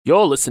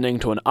You're listening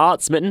to an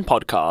Art Smitten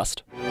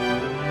podcast.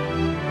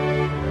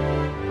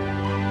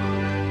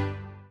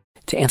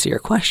 To answer your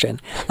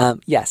question,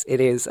 yes, it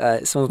is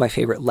some of my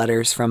favorite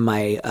letters from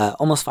my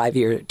almost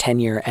 5-year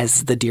tenure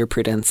as the Dear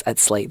Prudence at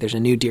Slate. There's a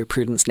new Dear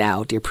Prudence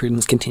now. Dear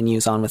Prudence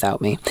continues on without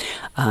me,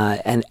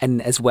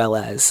 and as well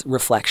as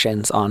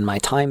reflections on my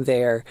time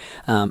there,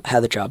 how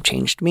the job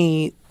changed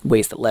me,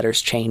 ways that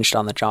letters changed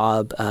on the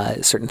job,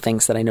 certain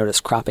things that I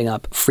noticed cropping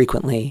up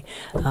frequently,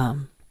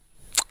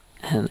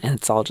 and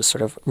it's all just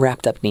sort of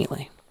wrapped up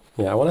neatly.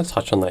 Yeah, I want to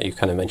touch on that. You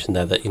kind of mentioned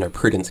there that,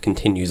 Prudence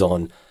continues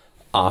on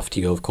after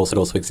you. Of course, it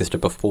also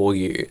existed before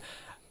you.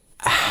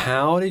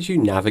 How did you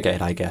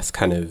navigate, I guess,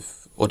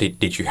 or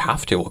did you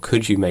have to, or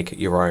could you make it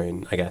your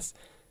own, I guess?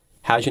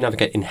 How did you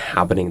navigate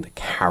inhabiting the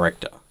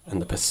character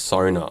and the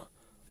persona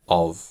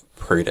of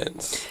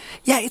Prudence?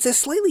 Yeah, it's a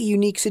slightly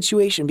unique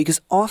situation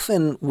because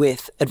often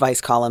with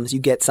advice columns, you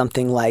get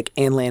something like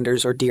Ann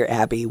Landers or Dear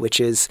Abby, which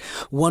is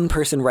one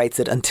person writes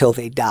it until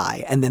they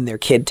die and then their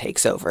kid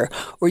takes over.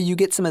 Or you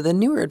get some of the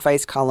newer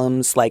advice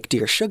columns like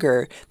Dear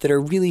Sugar that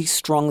are really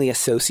strongly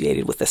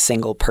associated with a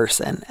single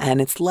person. And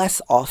it's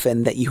less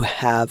often that you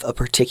have a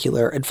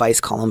particular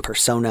advice column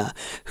persona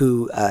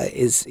who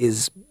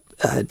is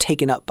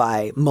taken up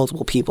by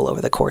multiple people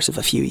over the course of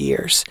a few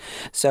years.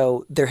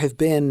 So there have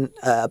been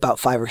about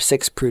 5 or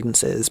 6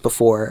 Prudences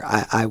before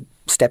I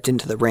stepped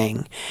into the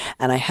ring.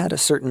 And I had a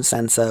certain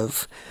sense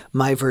of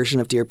my version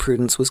of Dear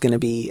Prudence was going to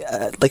be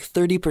like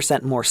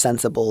 30% more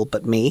sensible,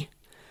 but me.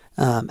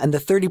 And the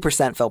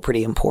 30% felt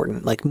pretty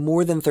important. Like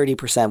more than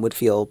 30% would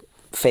feel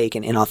fake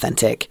and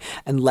inauthentic,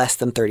 and less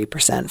than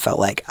 30%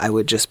 felt like I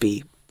would just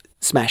be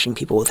smashing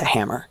people with a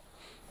hammer.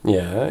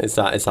 Yeah, is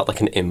that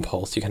like an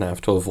impulse you kind of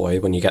have to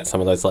avoid when you get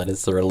some of those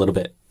letters that are a little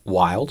bit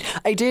wild?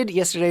 I did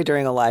yesterday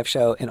during a live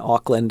show in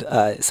Auckland.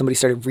 Somebody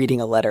started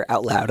reading a letter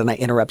out loud, and I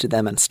interrupted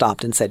them and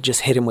stopped and said,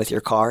 "Just hit him with your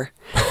car."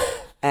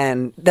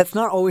 And that's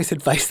not always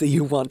advice that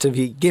you want to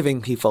be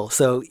giving people.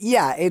 So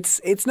yeah,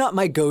 it's not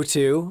my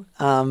go-to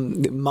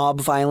mob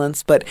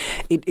violence, but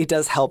it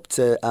does help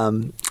to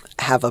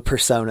have a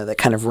persona that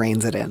kind of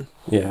reins it in.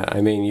 Yeah, I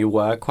mean, you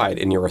were quite,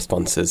 in your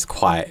responses,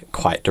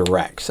 quite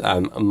direct.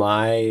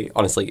 My,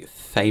 honestly,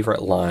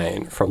 favourite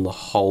line from the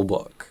whole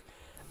book,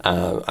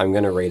 I'm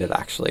going to read it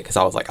actually, because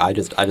I was like, I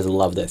just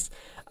love this.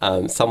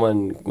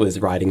 Someone was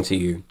writing to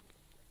you,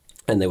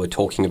 and they were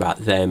talking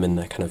about them and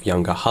their kind of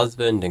younger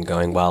husband, and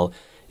going, well,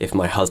 if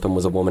my husband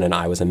was a woman and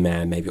I was a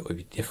man, maybe it would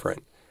be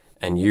different.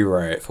 And you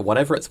wrote, for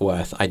whatever it's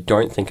worth, I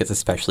don't think it's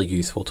especially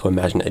useful to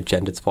imagine a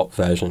gender-swapped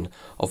version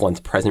of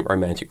one's present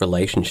romantic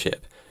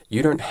relationship.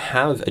 You don't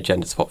have a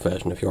gender-swapped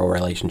version of your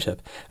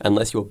relationship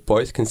unless you're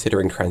both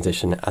considering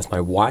transition, as my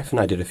wife and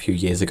I did a few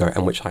years ago,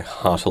 and which I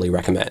heartily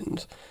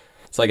recommend.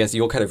 So I guess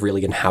you're kind of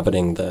really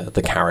inhabiting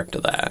the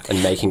character there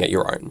and making it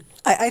your own.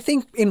 I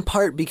think in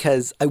part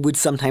because I would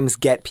sometimes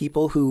get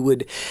people who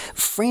would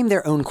frame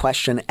their own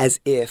question as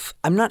if,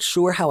 I'm not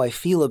sure how I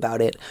feel about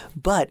it,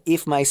 but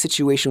if my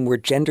situation were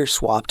gender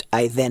swapped,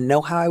 I then know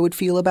how I would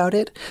feel about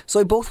it. So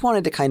I both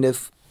wanted to kind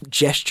of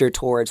gesture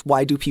towards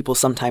why do people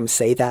sometimes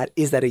say that?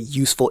 Is that a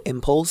useful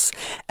impulse?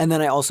 And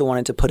then I also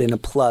wanted to put in a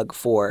plug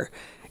for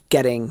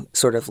getting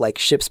sort of like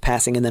ships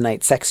passing in the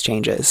night sex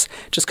changes,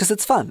 just because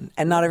it's fun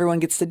and not everyone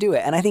gets to do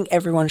it. And I think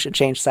everyone should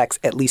change sex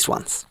at least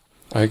once.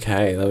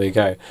 Okay, there we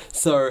go.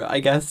 So I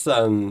guess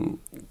kind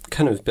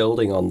of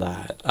building on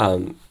that,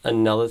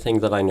 another thing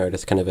that I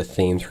noticed kind of a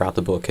theme throughout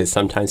the book is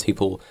sometimes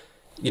people,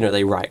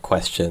 they write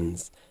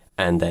questions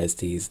and there's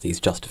these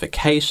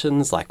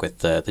justifications, like with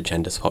the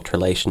gender-swapped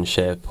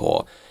relationship,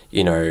 or,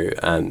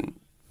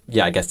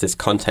 I guess this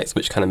context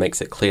which kind of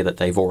makes it clear that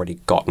they've already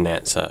got an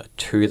answer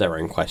to their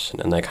own question,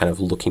 and they're kind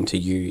of looking to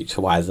you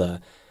to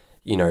either,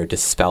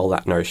 dispel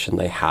that notion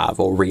they have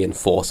or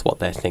reinforce what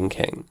they're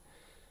thinking.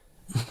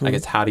 Mm-hmm. I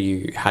guess how do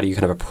you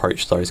kind of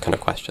approach those kind of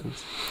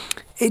questions?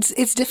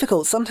 It's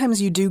difficult.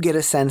 Sometimes you do get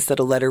a sense that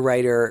a letter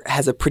writer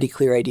has a pretty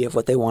clear idea of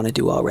what they want to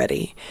do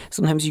already.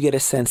 Sometimes you get a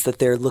sense that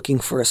they're looking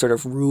for a sort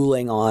of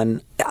ruling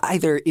on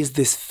either is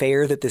this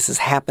fair that this is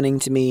happening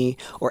to me,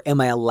 or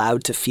am I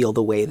allowed to feel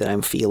the way that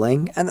I'm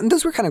feeling? And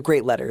those were kind of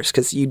great letters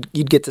because you'd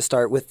get to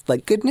start with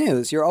like, good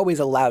news. You're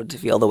always allowed to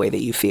feel the way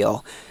that you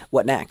feel.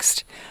 What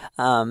next?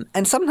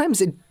 And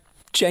sometimes it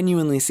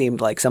genuinely seemed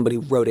like somebody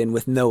wrote in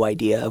with no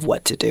idea of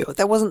what to do.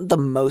 That wasn't the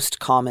most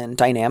common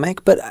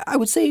dynamic, but I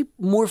would say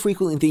more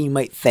frequently than you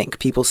might think,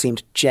 people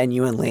seemed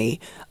genuinely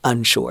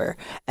unsure.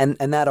 And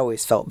that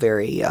always felt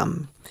very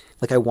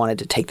like I wanted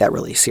to take that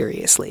really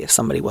seriously if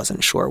somebody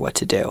wasn't sure what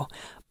to do.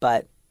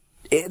 But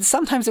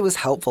sometimes it was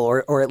helpful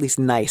or at least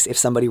nice if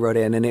somebody wrote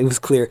in and it was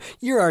clear,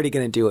 you're already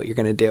going to do what you're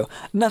going to do.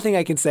 Nothing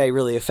I can say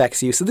really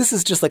affects you. So this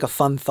is just like a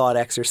fun thought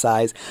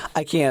exercise.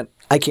 I can't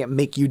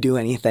make you do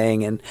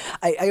anything. And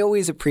I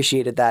always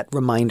appreciated that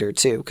reminder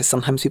too, because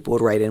sometimes people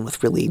would write in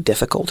with really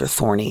difficult or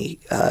thorny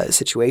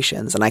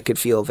situations, and I could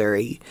feel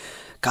very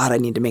God, I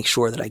need to make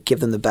sure that I give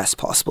them the best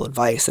possible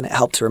advice. And it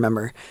helped to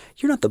remember,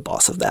 you're not the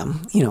boss of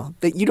them.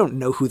 That you don't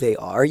know who they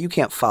are. You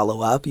can't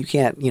follow up. You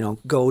can't,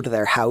 go to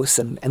their house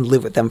and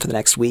live with them for the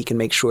next week and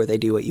make sure they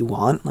do what you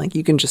want. Like,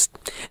 you can just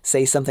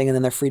say something and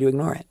then they're free to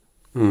ignore it.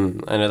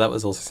 I know that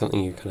was also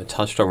something you kind of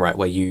touched on, right?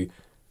 Where you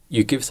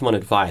give someone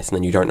advice and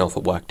then you don't know if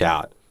it worked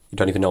out. You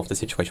don't even know if the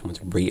situation was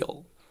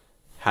real.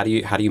 How do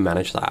you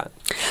manage that?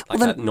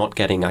 Not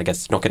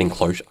getting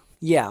closure.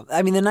 Yeah.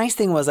 I mean, the nice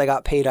thing was I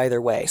got paid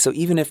either way. So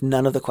even if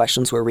none of the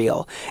questions were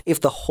real, if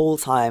the whole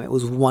time it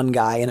was one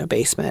guy in a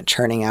basement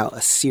churning out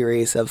a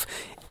series of,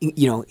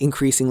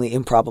 increasingly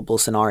improbable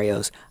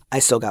scenarios, I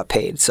still got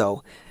paid.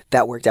 So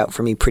that worked out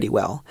for me pretty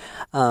well.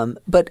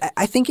 But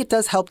I think it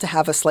does help to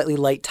have a slightly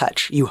light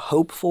touch. You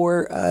hope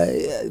for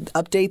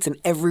updates, and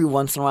every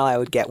once in a while I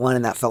would get one,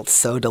 and that felt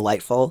so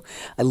delightful.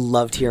 I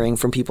loved hearing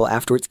from people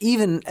afterwards.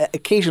 Even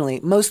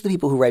occasionally, most of the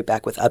people who write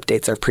back with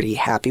updates are pretty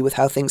happy with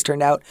how things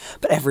turned out,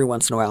 but every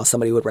once in a while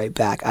somebody would write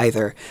back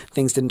either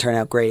things didn't turn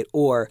out great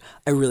or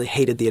I really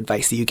hated the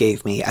advice that you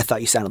gave me. I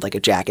thought you sounded like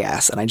a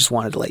jackass, and I just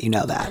wanted to let you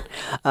know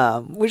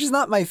that. Which is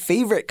not my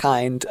favorite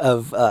kind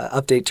of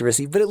update to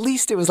receive, but at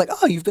least it was like,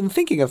 oh, you've been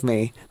thinking of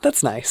me.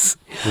 That's nice.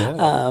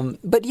 Yeah.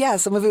 But yeah,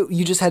 some of it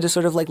you just had to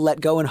sort of like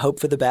let go and hope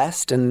for the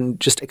best and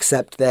just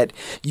accept that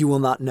you will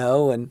not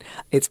know. And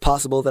it's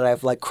possible that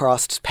I've like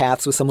crossed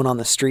paths with someone on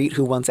the street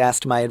who once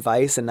asked my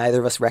advice and neither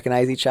of us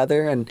recognize each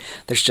other and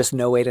there's just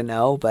no way to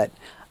know. But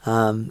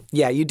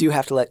yeah, you do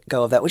have to let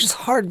go of that, which is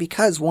hard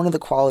because one of the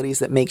qualities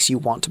that makes you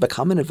want to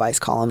become an advice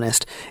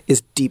columnist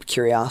is deep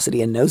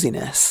curiosity and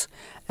nosiness.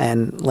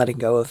 And letting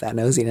go of that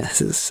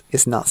nosiness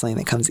is not something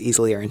that comes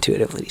easily or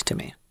intuitively to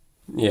me.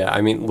 Yeah,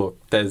 I mean, look,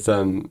 there's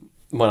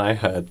when I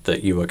heard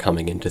that you were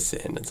coming into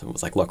SYN and someone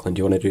was like, Lachlan, do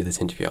you want to do this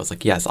interview? I was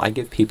like, yes, I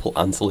give people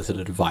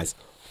unsolicited advice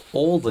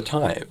all the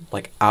time.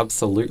 Like,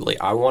 absolutely.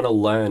 I want to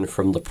learn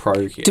from the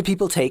pro here. Do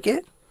people take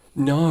it?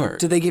 No.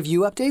 Do they give you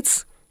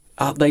updates?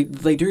 They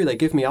do. They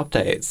give me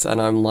updates. And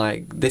I'm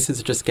like, this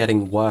is just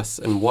getting worse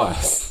and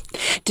worse.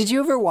 Did you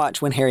ever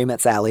watch When Harry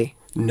Met Sally?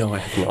 No, I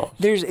have not.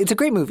 It's a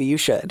great movie. You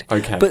should.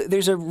 Okay. But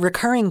there's a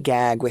recurring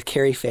gag with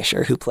Carrie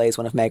Fisher, who plays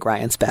one of Meg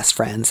Ryan's best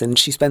friends, and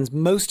she spends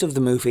most of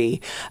the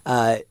movie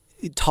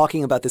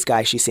talking about this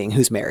guy she's seeing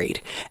who's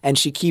married. And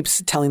she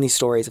keeps telling these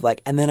stories of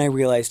like, and then I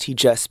realized he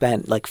just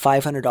spent like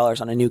 $500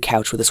 on a new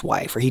couch with his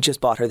wife, or he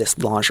just bought her this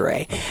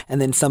lingerie.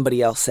 And then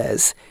somebody else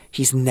says,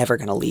 he's never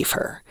going to leave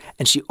her.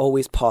 And she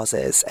always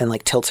pauses and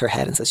like tilts her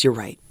head and says, you're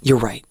right.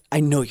 I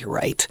know you're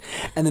right.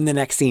 And then the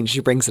next scene, she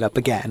brings it up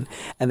again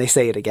and they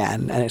say it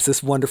again. And it's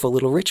this wonderful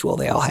little ritual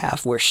they all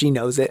have where she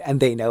knows it and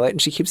they know it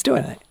and she keeps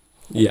doing it.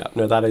 Yeah,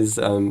 no, that is...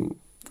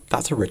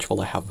 That's a ritual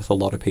I have with a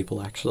lot of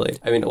people, actually.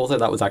 I mean, also,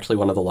 that was actually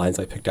one of the lines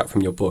I picked up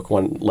from your book.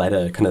 One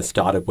letter kind of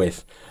started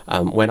with,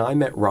 when I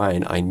met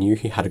Ryan, I knew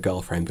he had a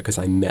girlfriend because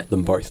I met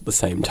them both at the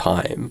same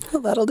time.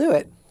 Well, that'll do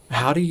it.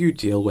 How do you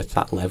deal with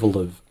that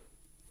level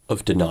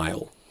of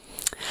denial?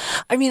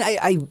 I mean,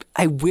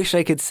 I wish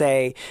I could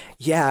say,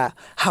 yeah,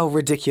 how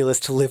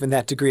ridiculous to live in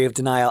that degree of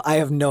denial. I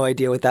have no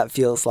idea what that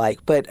feels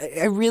like. But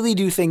I really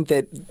do think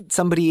that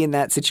somebody in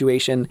that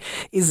situation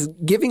is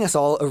giving us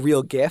all a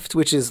real gift,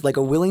 which is like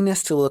a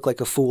willingness to look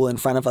like a fool in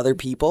front of other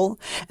people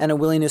and a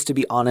willingness to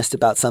be honest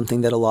about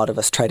something that a lot of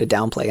us try to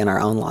downplay in our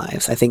own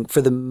lives. I think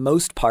for the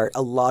most part,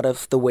 a lot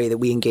of the way that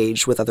we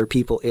engage with other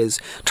people is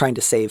trying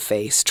to save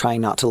face, trying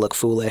not to look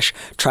foolish,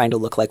 trying to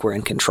look like we're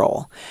in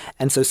control.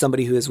 And so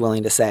somebody who is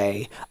willing to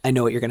say, I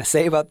know what you're going to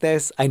say about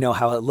this. I know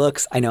how it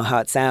looks. I know how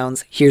it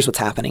sounds. Here's what's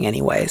happening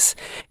anyways,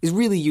 is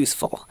really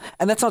useful.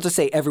 And that's not to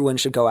say everyone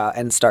should go out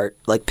and start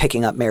like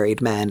picking up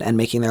married men and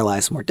making their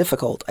lives more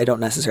difficult. I don't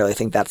necessarily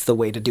think that's the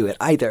way to do it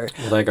either.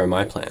 Well, there go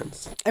my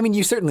plans. I mean,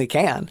 you certainly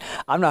can.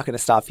 I'm not going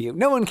to stop you.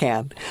 No one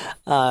can.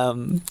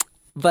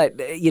 But,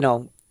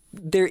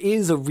 there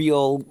is a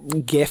real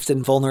gift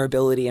and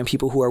vulnerability in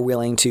people who are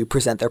willing to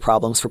present their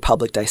problems for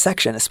public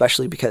dissection,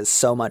 especially because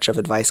so much of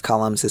advice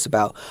columns is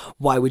about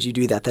why would you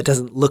do that? That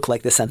doesn't look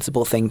like the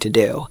sensible thing to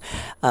do.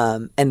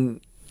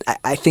 And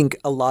I think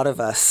a lot of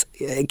us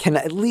can,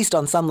 at least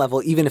on some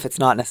level, even if it's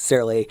not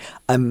necessarily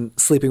I'm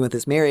sleeping with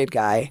this married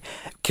guy,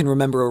 can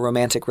remember a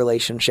romantic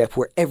relationship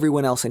where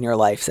everyone else in your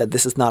life said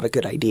this is not a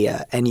good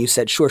idea. And you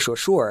said,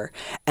 sure.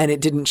 And it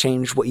didn't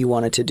change what you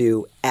wanted to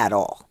do at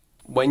all.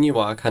 When you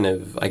are kind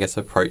of, I guess,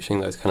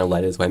 approaching those kind of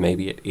letters where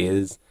maybe it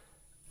is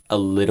a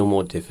little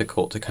more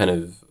difficult to kind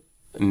of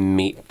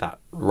meet that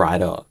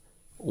writer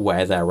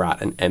where they're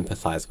at and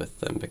empathize with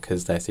them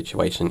because their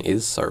situation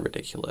is so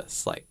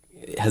ridiculous. Like,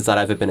 has that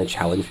ever been a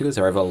challenge for you? Is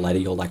there ever a letter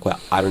you're like,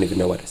 well, I don't even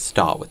know where to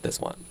start with this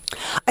one?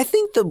 I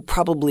think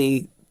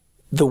probably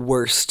the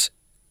worst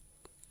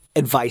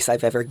advice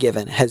I've ever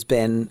given has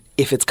been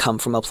if it's come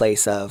from a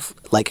place of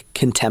like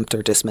contempt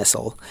or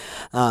dismissal.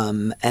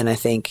 And I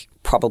think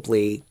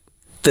probably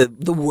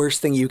the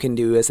worst thing you can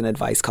do as an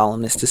advice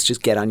columnist is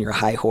just get on your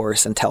high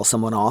horse and tell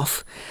someone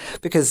off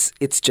because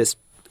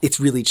it's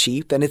really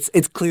cheap and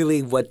it's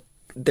clearly what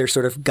they're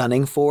sort of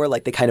gunning for,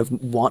 like they kind of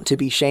want to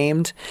be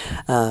shamed.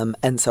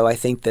 And so I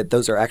think that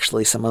those are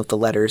actually some of the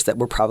letters that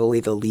were probably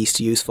the least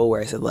useful,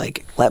 where I said,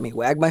 like, let me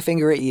wag my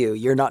finger at you.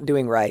 You're not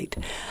doing right.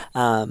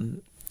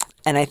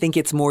 And I think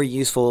it's more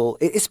useful,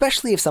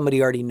 especially if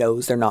somebody already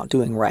knows they're not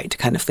doing right, to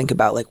kind of think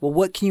about, like, well,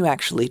 what can you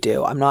actually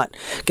do? I'm not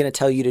going to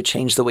tell you to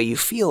change the way you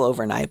feel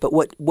overnight, but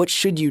what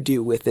should you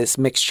do with this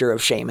mixture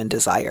of shame and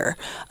desire?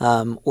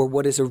 Or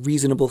what is a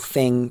reasonable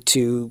thing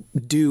to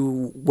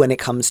do when it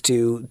comes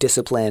to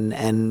discipline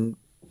and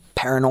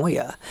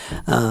paranoia,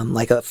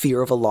 like a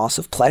fear of a loss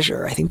of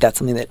pleasure? I think that's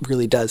something that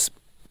really does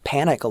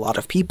panic a lot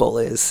of people.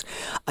 Is,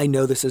 I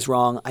know this is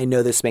wrong. I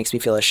know this makes me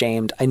feel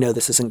ashamed. I know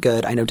this isn't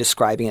good. I know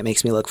describing it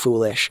makes me look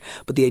foolish.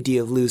 But the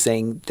idea of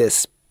losing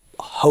this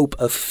hope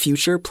of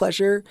future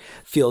pleasure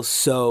feels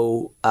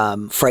so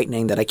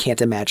frightening that I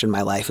can't imagine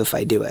my life if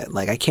I do it.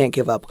 Like, I can't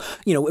give up.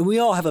 You know, we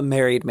all have a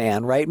married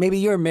man, right? Maybe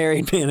your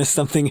married man is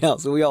something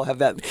else. We all have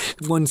that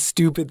one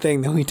stupid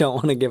thing that we don't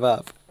want to give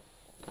up.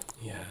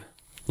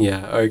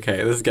 Yeah,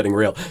 okay, this is getting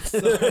real. So,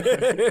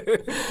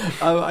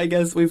 I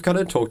guess we've kind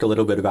of talked a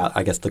little bit about,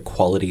 I guess, the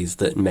qualities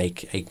that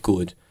make a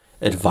good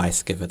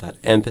advice giver. That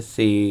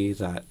empathy,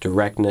 that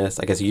directness.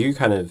 I guess you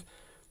kind of,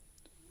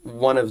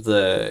 one of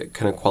the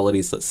kind of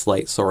qualities that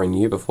Slate saw in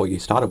you before you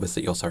started was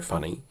that you're so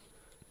funny.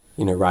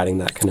 You know, writing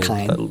that kind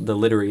of, the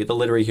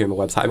literary humor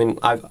website. I mean,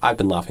 I've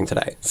been laughing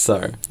today.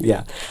 So,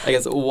 yeah. I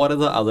guess, what are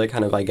the other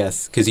kind of, I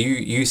guess, because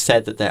you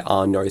said that there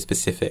are no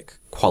specific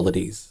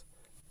qualities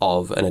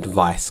of an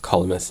advice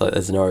columnist. Like,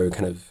 there's no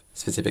kind of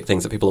specific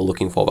things that people are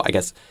looking for. But I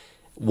guess,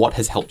 what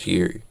has helped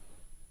you?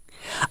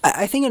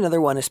 I think another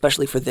one,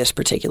 especially for this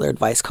particular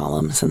advice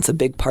column, since a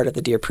big part of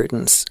the Dear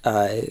Prudence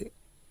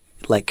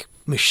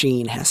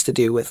machine has to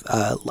do with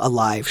a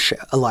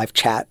live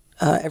chat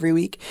every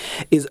week,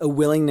 is a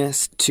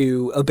willingness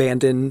to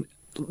abandon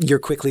your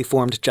quickly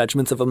formed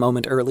judgments of a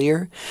moment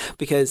earlier,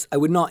 because I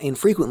would not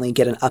infrequently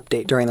get an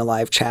update during the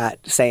live chat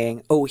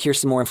saying, oh, here's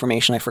some more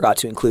information I forgot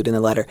to include in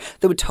the letter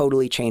that would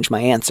totally change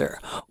my answer.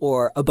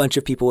 Or a bunch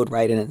of people would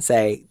write in and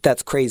say,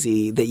 that's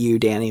crazy that you,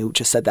 Danny,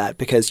 just said that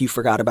because you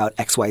forgot about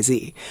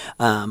XYZ.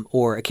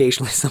 Or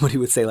occasionally somebody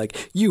would say,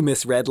 like, you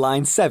misread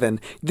line 7.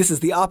 This is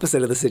the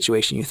opposite of the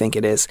situation you think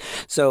it is.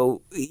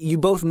 So you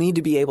both need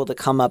to be able to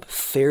come up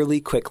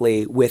fairly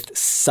quickly with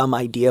some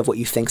idea of what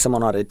you think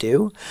someone ought to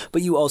do,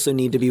 but you also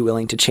need to be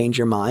willing to change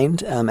your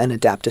mind and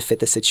adapt to fit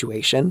the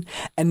situation.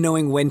 And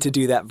knowing when to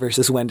do that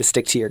versus when to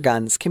stick to your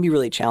guns can be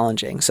really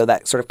challenging. So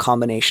that sort of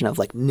combination of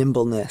like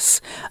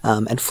nimbleness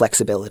and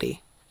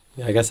flexibility.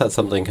 Yeah, I guess that's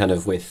something kind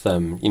of with,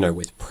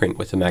 with print,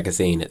 with a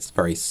magazine, it's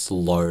very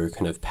slow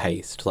kind of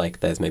paced. Like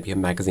there's maybe a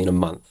magazine a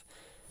month,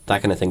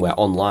 that kind of thing, where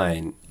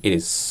online it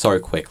is so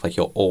quick. Like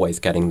you're always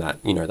getting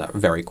that, that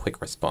very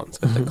quick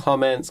response with the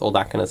comments, all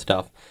that kind of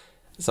stuff.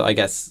 So I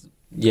guess,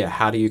 yeah,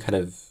 how do you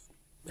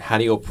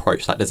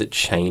approach that? Does it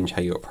change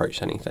how you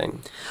approach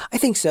anything? I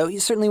think so.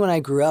 Certainly when I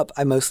grew up,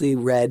 I mostly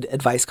read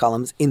advice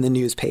columns in the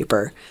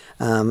newspaper.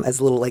 As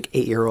a little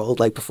 8-year-old,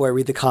 before I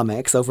read the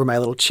comics, over my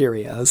little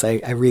Cheerios,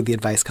 I read the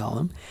advice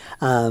column.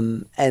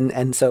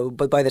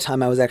 But by the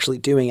time I was actually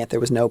doing it, there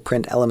was no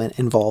print element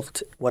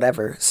involved,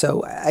 whatever.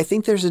 So I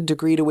think there's a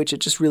degree to which it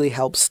just really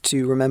helps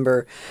to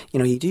remember,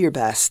 you do your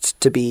best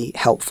to be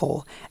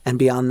helpful. And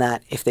beyond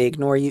that, if they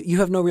ignore you, you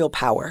have no real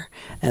power.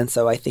 And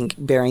so I think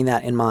bearing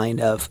that in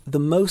mind of the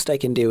most I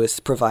can do is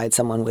provide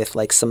someone with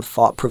some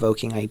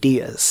thought-provoking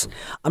ideas.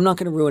 I'm not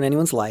going to ruin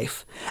anyone's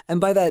life.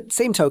 And by that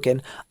same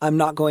token, I'm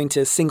not going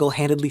to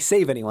single-handedly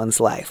save anyone's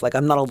life.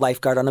 I'm not a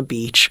lifeguard on a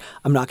beach.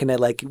 I'm not going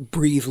to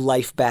breathe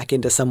life back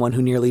into someone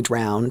who nearly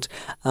drowned.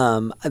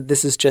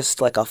 This is just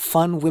a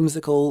fun,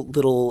 whimsical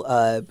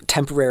little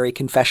temporary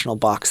confessional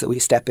box that we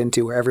step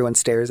into where everyone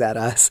stares at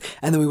us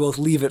and then we both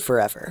leave it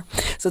forever.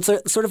 So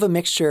it's sort of a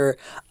mixture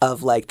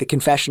of the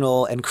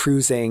confessional and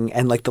cruising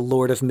and the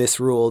Lord of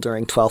Misrule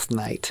during 12th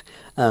night.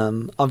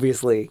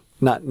 Obviously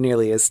not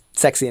nearly as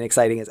sexy and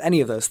exciting as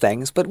any of those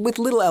things, but with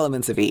little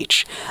elements of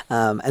each.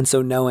 And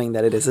so knowing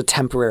that it is a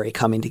temporary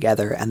coming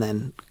together and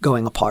then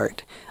going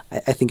apart,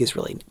 I think is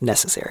really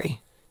necessary.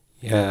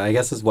 Yeah, I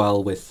guess as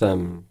well with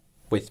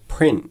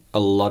print, a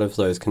lot of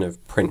those kind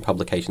of print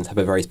publications have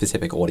a very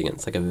specific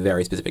audience, a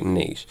very specific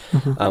niche,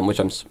 which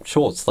I'm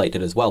sure Slate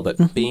did as well.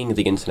 But being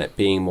the internet,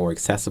 being more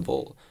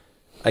accessible,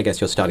 I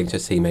guess you're starting to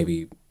see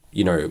maybe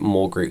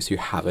more groups who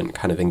haven't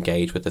kind of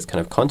engaged with this kind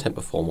of content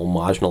before, more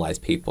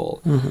marginalized people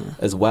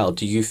as well.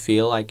 Do you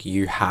feel like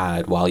you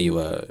had, while you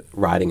were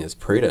writing as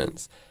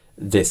Prudence,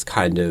 this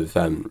kind of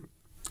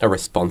a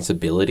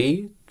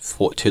responsibility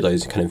to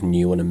those kind of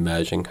new and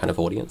emerging kind of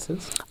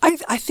audiences?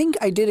 I think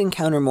I did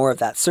encounter more of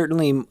that.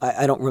 Certainly,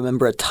 I don't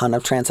remember a ton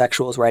of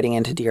transsexuals writing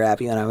into Dear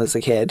Abby when I was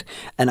a kid,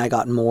 and I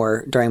got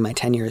more during my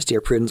tenure as Dear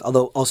Prudence,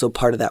 although also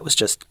part of that was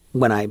just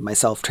when I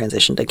myself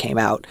transitioned and came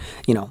out,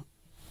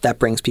 that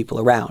brings people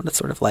around. It's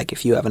sort of like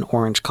if you have an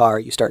orange car,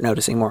 you start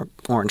noticing more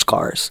orange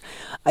cars.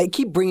 I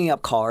keep bringing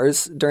up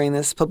cars during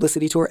this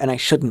publicity tour, and I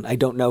shouldn't. I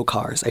don't know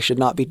cars. I should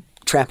not be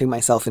trapping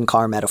myself in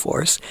car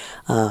metaphors.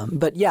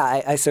 But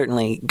yeah, I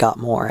certainly got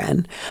more,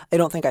 and I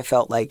don't think I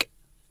felt like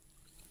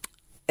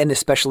an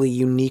especially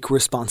unique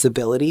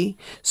responsibility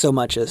so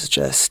much as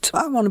just,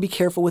 I want to be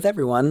careful with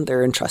everyone.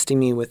 They're entrusting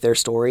me with their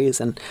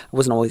stories, and I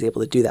wasn't always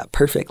able to do that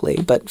perfectly,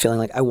 but feeling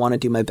like I want to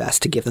do my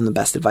best to give them the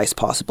best advice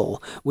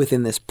possible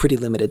within this pretty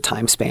limited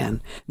time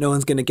span. No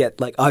one's going to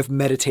get like, I've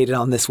meditated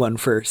on this one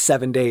for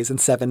 7 days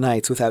and 7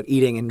 nights without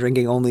eating and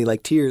drinking only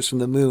like tears from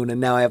the moon, and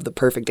now I have the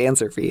perfect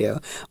answer for you.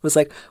 I was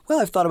like,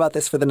 well, I've thought about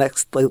this for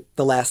the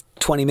last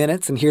 20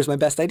 minutes, and here's my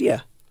best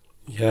idea.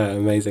 Yeah,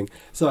 amazing.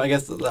 So I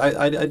guess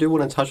I do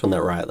want to touch on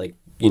that, right? Like,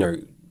 you know,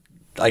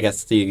 I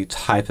guess the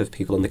type of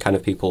people and the kind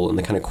of people and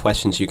the kind of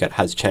questions you get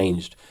has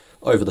changed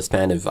over the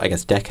span of, I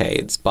guess,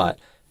 decades. But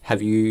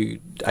did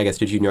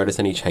you notice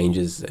any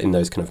changes in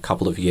those kind of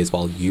couple of years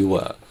while you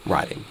were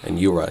writing and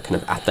you were kind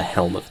of at the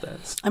helm of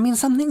this? I mean,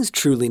 some things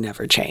truly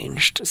never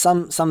changed.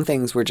 Some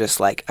things were just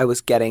like, I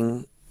was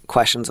getting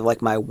questions of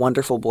like my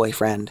wonderful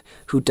boyfriend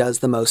who does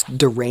the most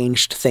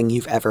deranged thing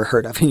you've ever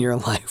heard of in your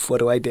life. What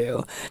do I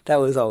do? That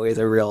was always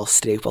a real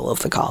staple of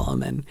the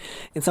column. And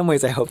in some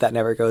ways, I hope that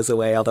never goes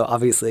away. Although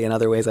obviously in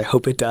other ways, I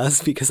hope it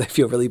does, because I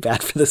feel really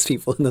bad for those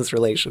people in those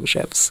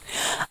relationships.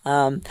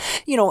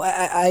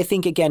 I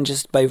think, again,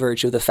 just by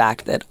virtue of the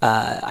fact that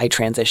I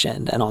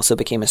transitioned and also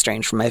became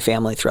estranged from my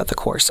family throughout the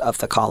course of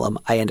the column,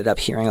 I ended up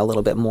hearing a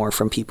little bit more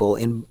from people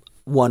in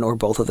one or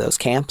both of those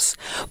camps.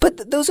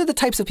 But those are the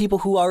types of people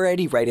who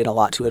already write in a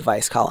lot to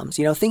advice columns.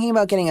 You know, thinking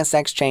about getting a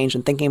sex change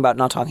and thinking about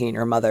not talking to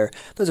your mother,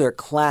 those are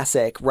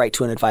classic write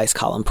to an advice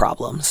column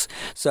problems.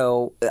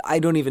 So I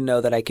don't even know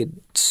that I could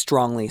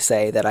strongly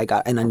say that I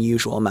got an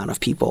unusual amount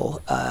of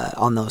people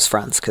on those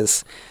fronts,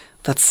 because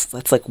that's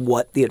like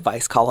what the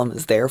advice column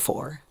is there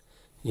for.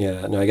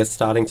 Yeah, no, I guess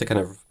starting to kind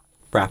of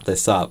wrap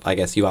this up, I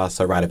guess you are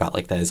so right about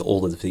like there's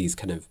all of these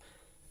kind of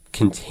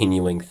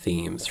continuing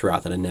themes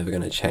throughout that are never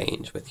going to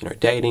change with, you know,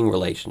 dating,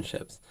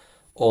 relationships,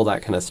 all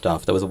that kind of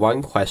stuff. There was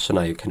one question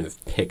I kind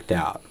of picked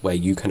out where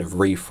you kind of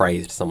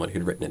rephrased someone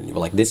who'd written it, and you were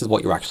like, this is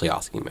what you're actually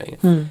asking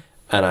me.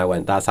 And I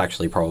went, that's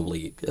actually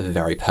probably a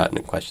very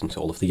pertinent question to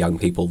all of the young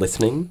people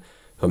listening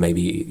who are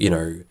maybe, you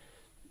know,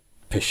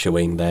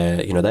 pursuing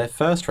their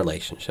first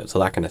relationships or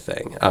that kind of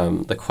thing.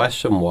 The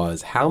question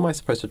was, how am I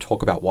supposed to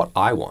talk about what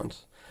I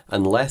want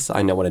unless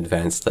I know in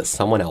advance that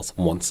someone else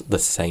wants the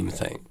same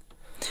thing?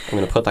 I'm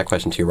going to put that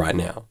question to you right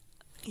now.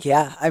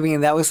 Yeah, I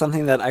mean, that was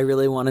something that I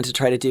really wanted to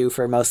try to do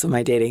for most of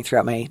my dating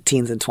throughout my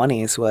teens and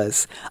 20s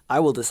was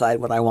I will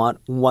decide what I want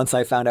once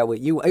I found out what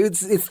you –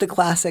 it's the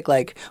classic,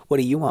 like, what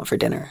do you want for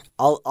dinner?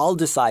 I'll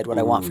decide what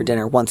I want for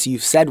dinner once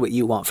you've said what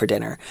you want for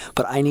dinner,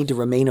 but I need to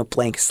remain a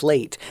blank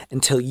slate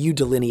until you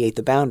delineate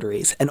the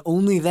boundaries, and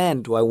only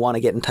then do I want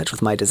to get in touch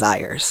with my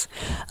desires.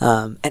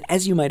 And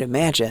as you might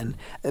imagine,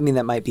 I mean,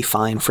 that might be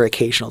fine for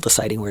occasional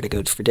deciding where to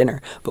go for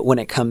dinner, but when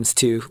it comes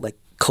to, like,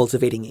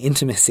 cultivating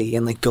intimacy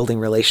and like building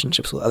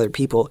relationships with other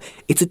people,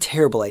 it's a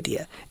terrible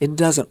idea. It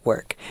doesn't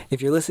work. If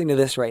you're listening to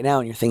this right now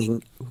and you're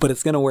thinking, but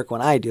it's going to work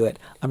when I do it,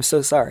 I'm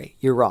so sorry.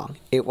 You're wrong.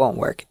 It won't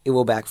work. It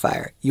will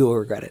backfire. You will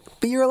regret it.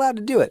 But you're allowed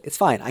to do it. It's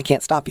fine. I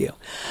can't stop you.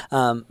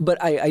 But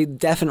I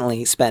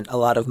definitely spent a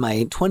lot of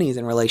my 20s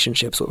in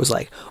relationships where it was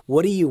like,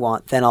 what do you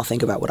want? Then I'll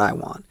think about what I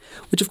want.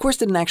 Which of course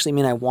didn't actually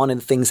mean I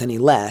wanted things any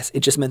less.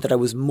 It just meant that I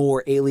was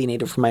more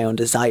alienated from my own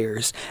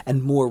desires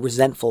and more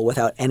resentful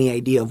without any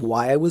idea of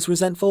why I was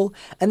resentful,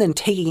 and then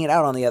taking it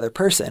out on the other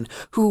person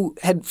who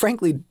had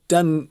frankly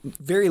done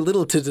very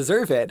little to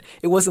deserve it.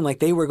 It wasn't like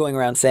they were going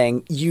around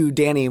saying, you,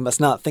 Danny, must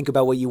not think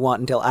about what you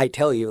want until I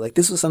tell you. Like,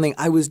 this was something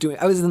I was doing.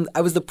 I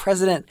was the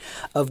president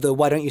of the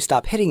Why Don't You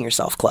Stop Hitting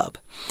Yourself Club.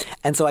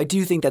 And so I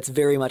do think that's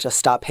very much a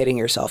stop hitting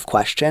yourself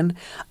question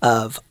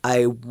of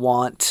I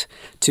want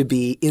to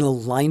be in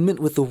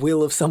alignment with the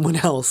will of someone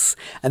else.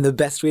 And the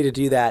best way to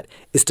do that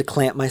is to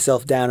clamp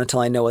myself down until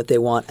I know what they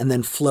want and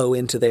then flow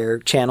into their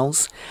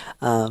channels.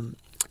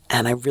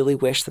 And I really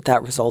wish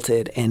that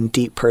resulted in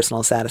deep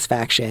personal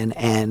satisfaction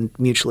and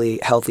mutually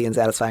healthy and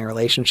satisfying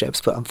relationships.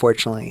 But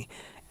unfortunately,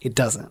 it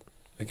doesn't.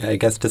 Okay, I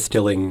guess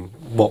distilling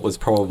what was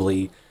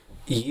probably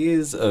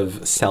years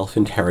of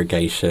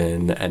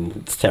self-interrogation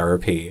and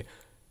therapy,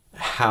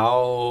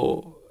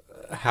 how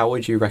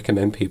would you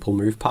recommend people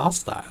move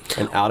past that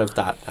and out of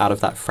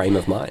that frame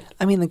of mind?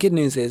 I mean, the good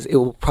news is it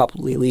will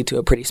probably lead to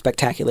a pretty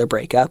spectacular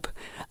breakup.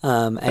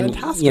 And,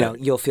 Fantastic. you know,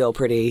 you'll feel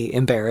pretty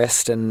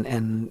embarrassed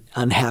and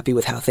unhappy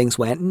with how things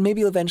went. And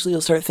maybe eventually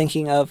you'll start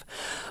thinking of,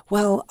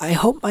 well, I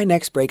hope my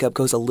next breakup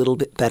goes a little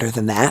bit better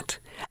than that.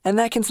 And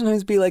that can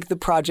sometimes be like the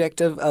project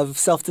of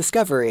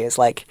self-discovery is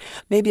like,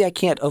 maybe I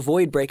can't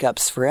avoid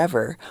breakups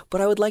forever,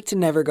 but I would like to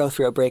never go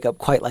through a breakup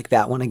quite like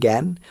that one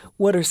again.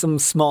 What are some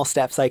small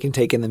steps I can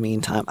take in the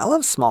meantime? I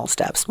love small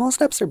steps. Small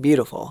steps are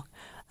beautiful.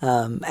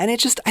 And I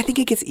think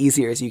it gets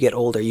easier as you get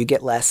older. You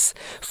get less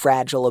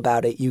fragile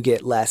about it. You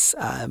get less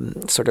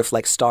sort of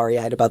like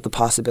starry-eyed about the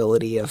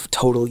possibility of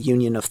total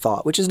union of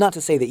thought, which is not to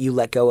say that you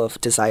let go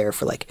of desire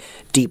for like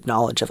deep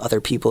knowledge of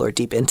other people or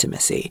deep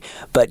intimacy,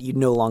 but you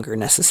no longer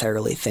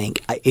necessarily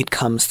think it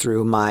comes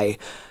through my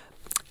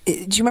Do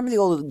you remember the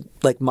old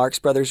Marx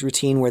Brothers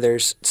routine where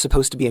there's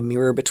supposed to be a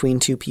mirror between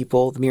two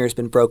people? The mirror's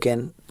been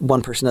broken.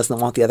 One person doesn't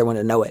want the other one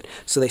to know it,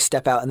 so they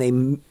step out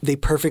and they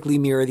perfectly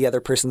mirror the other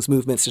person's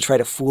movements to try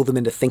to fool them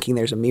into thinking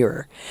there's a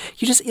mirror.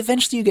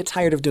 Eventually you get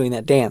tired of doing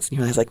that dance, and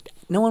you realize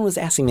no one was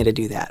asking me to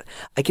do that.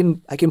 I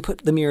can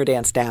put the mirror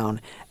dance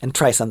down and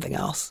try something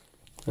else.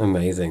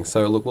 Amazing.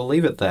 So look, we'll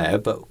leave it there,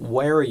 but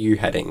where are you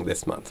heading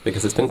this month?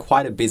 Because it's been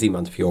quite a busy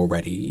month for you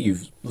already.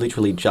 You've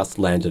literally just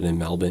landed in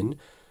Melbourne.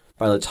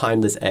 By the time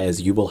this airs,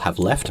 you will have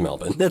left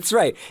Melbourne. That's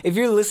right. If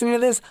you're listening to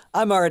this,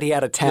 I'm already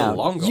out of town. You're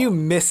long gone. You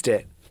missed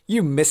it.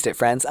 You missed it,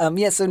 friends.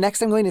 So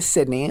next I'm going to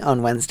Sydney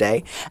on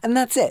Wednesday, and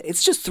that's it.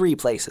 It's just 3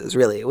 places,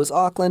 really. It was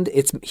Auckland,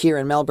 it's here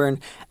in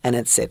Melbourne, and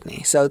it's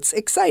Sydney. So it's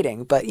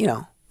exciting, but,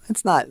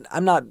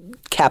 I'm not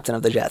captain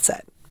of the jet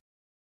set.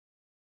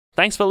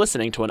 Thanks for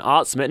listening to an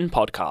Art Smitten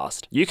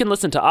podcast. You can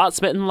listen to Art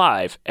Smitten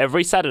live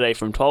every Saturday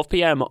from 12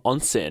 p.m.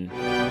 on SYN.